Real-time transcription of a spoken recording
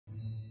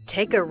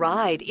Take a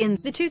ride in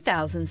the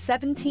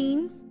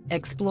 2017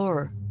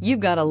 Explorer. You've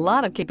got a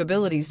lot of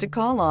capabilities to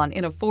call on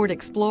in a Ford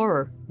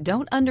Explorer.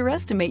 Don't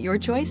underestimate your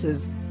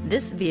choices.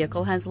 This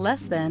vehicle has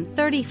less than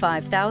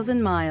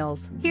 35,000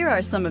 miles. Here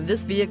are some of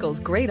this vehicle's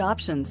great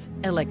options: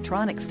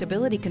 electronic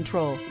stability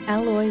control,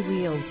 alloy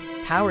wheels,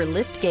 power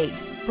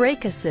liftgate,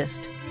 brake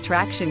assist,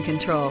 traction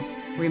control,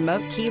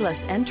 remote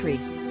keyless entry,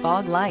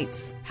 fog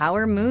lights,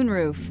 power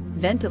moonroof,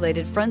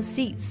 ventilated front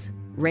seats,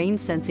 rain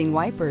sensing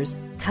wipers.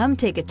 Come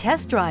take a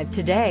test drive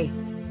today.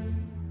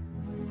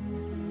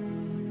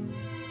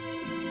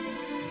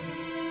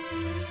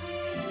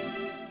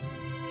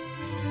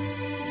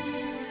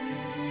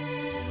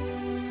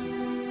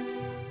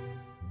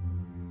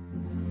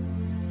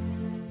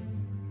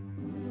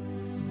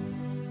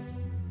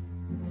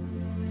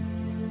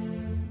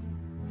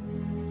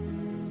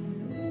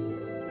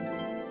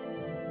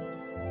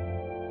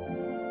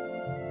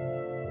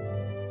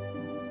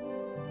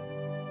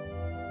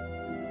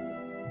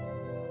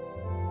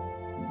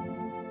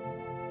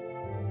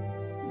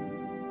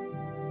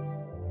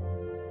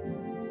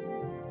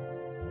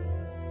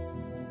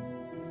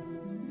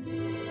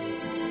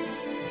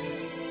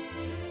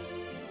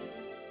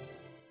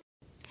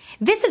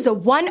 This is a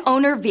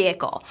one-owner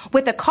vehicle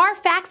with a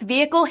Carfax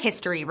Vehicle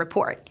History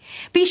Report.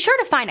 Be sure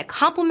to find a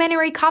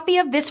complimentary copy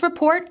of this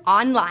report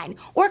online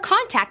or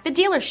contact the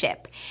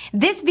dealership.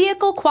 This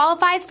vehicle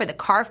qualifies for the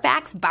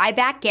Carfax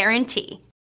Buyback Guarantee.